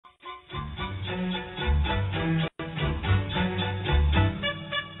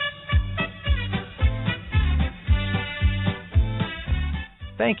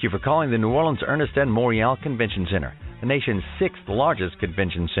Thank you for calling the New Orleans Ernest N. Morial Convention Center, the nation's 6th largest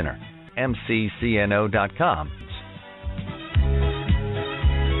convention center. MCCNO.com.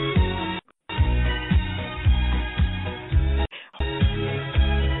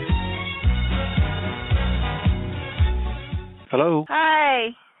 Hello. Hi.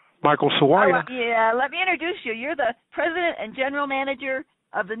 Michael Sawaya. Let me introduce you. You're the president and general manager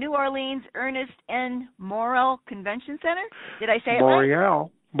of the New Orleans Ernest N. Morial Convention Center. Did I say it right?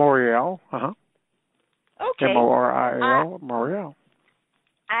 Morial. Okay. M-O-R-I-A-L. Morial.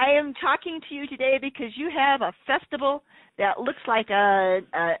 I am talking to you today because you have a festival that looks like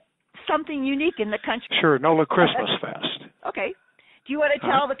something unique in the country. Sure, NOLA ChristmasFest. Okay. Do you want to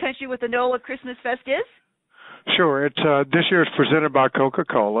tell the country what the NOLA ChristmasFest is? Sure. It's this year it's presented by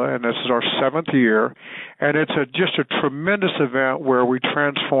Coca-Cola, and this is our 7th year. And it's just a tremendous event where we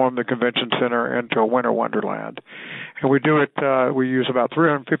transform the convention center into a winter wonderland. And we do it. We use about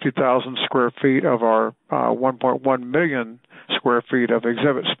 350,000 square feet of our 1.1 million square feet of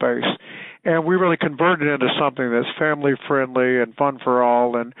exhibit space. And we really convert it into something that's family-friendly and fun for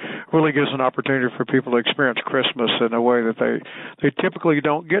all, and really gives an opportunity for people to experience Christmas in a way that they typically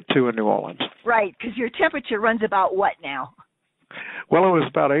don't get to in New Orleans. Right, because your temperature runs about what now? Well, it was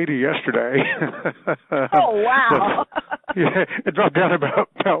about 80 yesterday. Oh, wow. Yeah, it dropped down about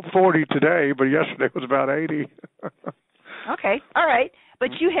 40 today, but yesterday was about 80. Okay, all right. But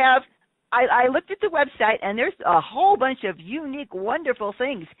you have... I looked at the website, and there's a whole bunch of unique, wonderful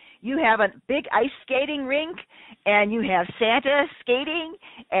things. You have a big ice skating rink, and you have Santa skating,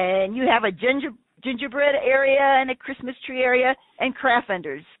 and you have a gingerbread area and a Christmas tree area and craft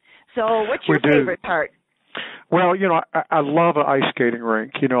vendors. So what's your favorite part? Well, I love an ice skating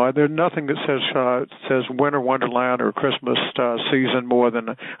rink. There's nothing that says winter wonderland or Christmas season more than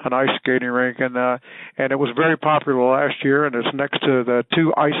an ice skating rink, and it was very popular last year. And it's next to the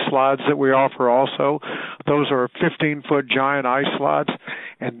 2 ice slides that we offer. Also, those are 15-foot giant ice slides.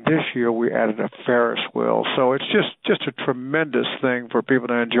 And this year we added a Ferris wheel, so it's just a tremendous thing for people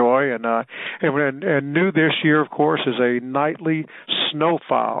to enjoy. And new this year, of course, is a nightly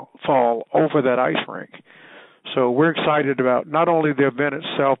snowfall over that ice rink. So we're excited about not only the event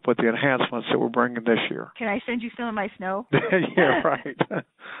itself, but the enhancements that we're bringing this year. Can I send you some of my snow? Yeah, right.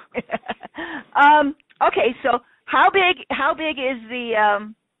 Okay, so how big is the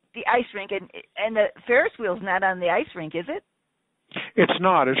ice rink, and the Ferris wheel's not on the ice rink, is it? It's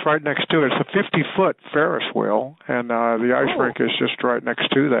not. It's right next to it. It's a 50-foot Ferris wheel, and the ice rink is just right next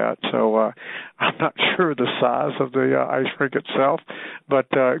to that. So I'm not sure the size of the ice rink itself, but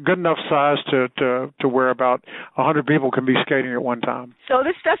good enough size to where about 100 people can be skating at one time. So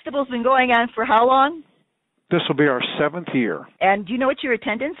this festival's been going on for how long? This will be our 7th year. And do you know what your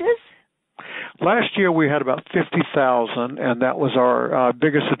attendance is? Last year we had about 50,000, and that was our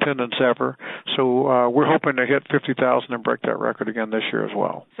biggest attendance ever. So we're hoping to hit 50,000 and break that record again this year as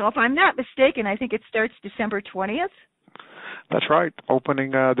well. So if I'm not mistaken, I think it starts December 20th? That's right.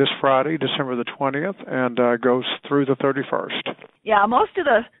 Opening this Friday, December the 20th, and goes through the 31st. Yeah, most of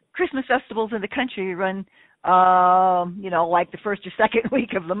the Christmas festivals in the country run, like the first or second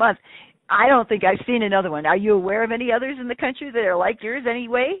week of the month. I don't think I've seen another one. Are you aware of any others in the country that are like yours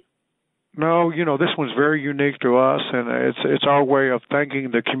anyway? No, this one's very unique to us, and it's our way of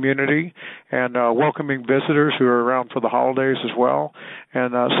thanking the community and welcoming visitors who are around for the holidays as well,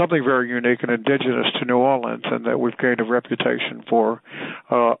 and something very unique and indigenous to New Orleans, and that we've gained a reputation for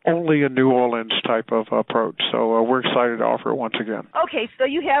only a New Orleans type of approach. So we're excited to offer it once again. Okay, so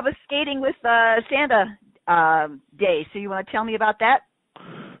you have a Skating with Santa day, so you want to tell me about that?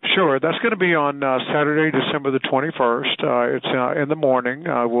 Sure. That's going to be on Saturday, December the 21st. It's in the morning.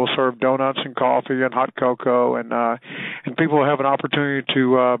 We'll serve donuts and coffee and hot cocoa, and people will have an opportunity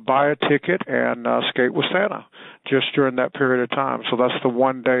to buy a ticket and skate with Santa just during that period of time. So that's the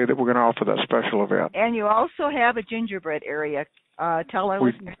one day that we're going to offer that special event. And you also have a gingerbread area. Tell our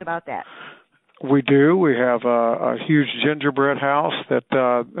listeners about that. We do. We have a huge gingerbread house that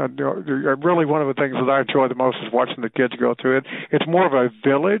really one of the things that I enjoy the most is watching the kids go through it. It's more of a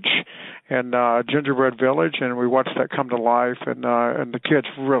village and gingerbread village, and we watch that come to life, and the kids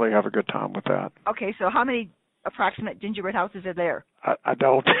really have a good time with that. Okay, so how many approximate gingerbread houses are there? I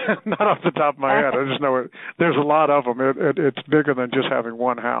don't, not off the top of my head. I just know there's a lot of them. It's bigger than just having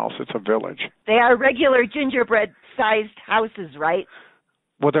one house. It's a village. They are regular gingerbread-sized houses, right?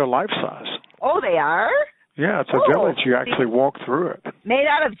 Well, they're life-size. Oh, they are? Yeah, it's a village. You actually walk through it. Made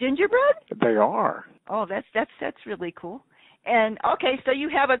out of gingerbread? They are. Oh, that's really cool. And, okay, so you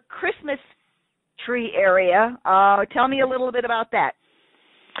have a Christmas tree area. Tell me a little bit about that.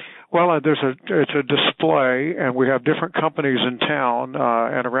 Well, it's a display, and we have different companies in town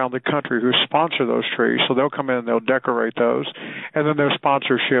and around the country who sponsor those trees. So they'll come in and they'll decorate those, and then their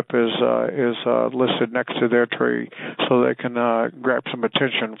sponsorship is listed next to their tree, so they can grab some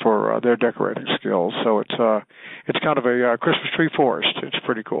attention for their decorating skills. So it's kind of a Christmas tree forest. It's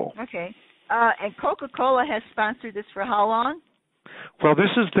pretty cool. Okay. And Coca-Cola has sponsored this for how long? Well,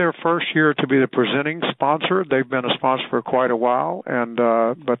 this is their first year to be the presenting sponsor. They've been a sponsor for quite a while, and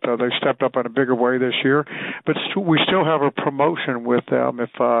but they stepped up in a bigger way this year. But we still have a promotion with them.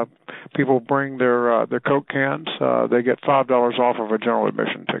 If people bring their Coke cans, they get $5 off of a general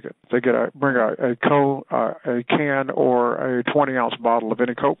admission ticket. They get bring a can or a 20-ounce bottle of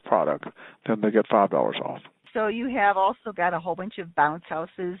any Coke product, then they get $5 off. So you have also got a whole bunch of bounce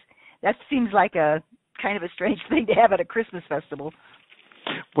houses. That seems like a kind of a strange thing to have at a Christmas festival.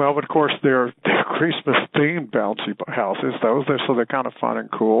 Well, of course, they're Christmas-themed bouncy houses, those, so they're kind of fun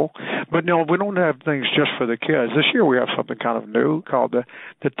and cool. But no, we don't have things just for the kids. This year we have something kind of new called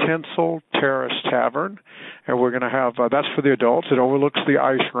the Tinsel Terrace Tavern, and we're going to have, that's for the adults. It overlooks the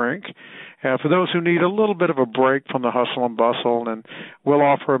ice rink. And for those who need a little bit of a break from the hustle and bustle, and we'll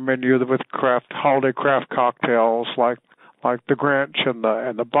offer a menu with holiday craft cocktails like the Grinch and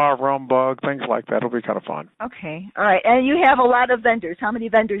the Bar Rum Bug, things like that. It'll be kind of fun. Okay. All right. And you have a lot of vendors. How many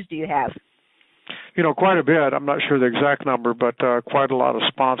vendors do you have? Quite a bit. I'm not sure the exact number, but quite a lot of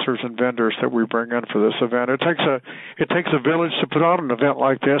sponsors and vendors that we bring in for this event. It takes a village to put on an event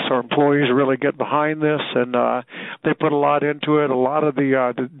like this. Our employees really get behind this, and they put a lot into it. A lot of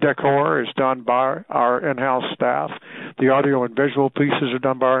the decor is done by our in-house staff. The audio and visual pieces are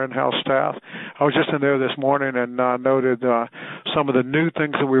done by our in-house staff. I was just in there this morning and noted some of the new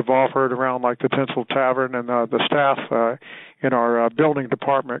things that we've offered around, like the Tinsel Tavern, and the staff in our building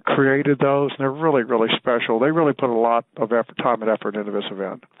department created those, and they're really, really special. They really put a lot of time and effort into this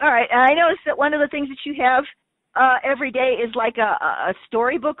event. All right, and I noticed that one of the things that you have every day is like a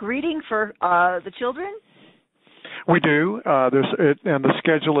storybook reading for the children? We do. And the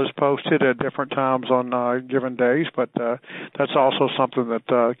schedule is posted at different times on given days, but that's also something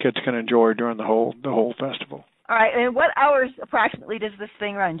that kids can enjoy during the whole festival. All right, and what hours approximately does this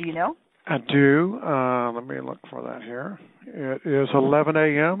thing run? Do you know? I do. Let me look for that here. It is 11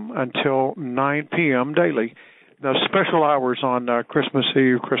 a.m. until 9 p.m. daily. The special hours on Christmas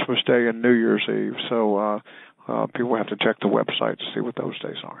Eve, Christmas Day, and New Year's Eve. So people have to check the website to see what those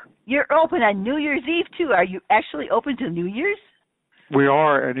days are. You're open on New Year's Eve, too. Are you actually open to New Year's? We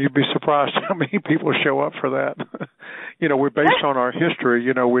are, and you'd be surprised how many people show up for that. We're based on our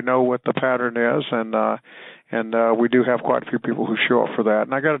history. We know what the pattern is, and we do have quite a few people who show up for that.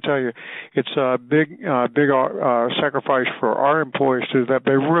 And I got to tell you, it's a big sacrifice for our employees too. That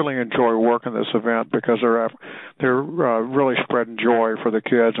they really enjoy working this event because they're really spreading joy for the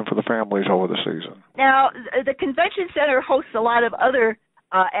kids and for the families over the season. Now, the convention center hosts a lot of other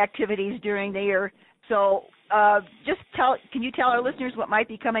activities during the year. So, can you tell our listeners what might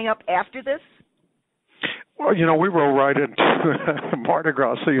be coming up after this? Well, we roll right into Mardi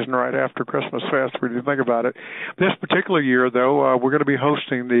Gras season right after Christmas Fest, when you think about it. This particular year, though, we're going to be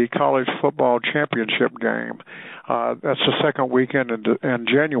hosting the college football championship game. That's the second weekend in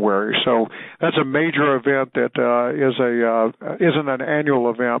January. So that's a major event that isn't an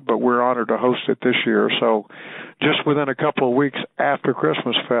annual event, but we're honored to host it this year. So just within a couple of weeks after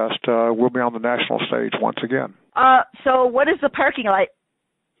Christmas Fest, we'll be on the national stage once again. So what is the parking lot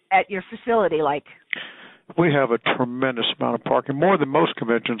at your facility like? We have a tremendous amount of parking, more than most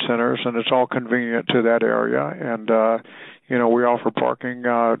convention centers, and it's all convenient to that area. And, we offer parking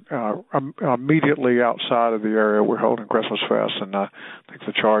immediately outside of the area we're holding Christmas Fest, and I think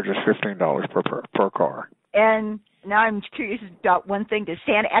the charge is $15 per car. And now I'm curious about one thing. Does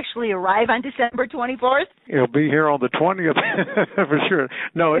Santa actually arrive on December 24th? He'll be here on the 20th, for sure.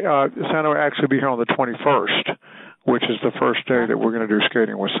 No, Santa will actually be here on the 21st, which is the first day that we're going to do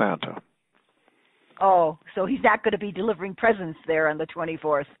Skating with Santa. Oh, so he's not going to be delivering presents there on the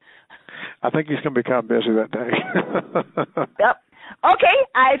 24th. I think he's going to be kind of busy that day. Yep. Okay,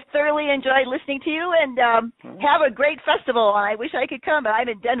 I've thoroughly enjoyed listening to you, and have a great festival. I wish I could come, but I'm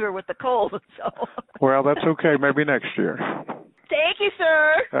in Denver with the cold. So. Well, that's okay. Maybe next year. Thank you,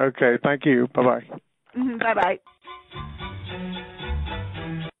 sir. Okay, thank you. Bye-bye. Bye-bye.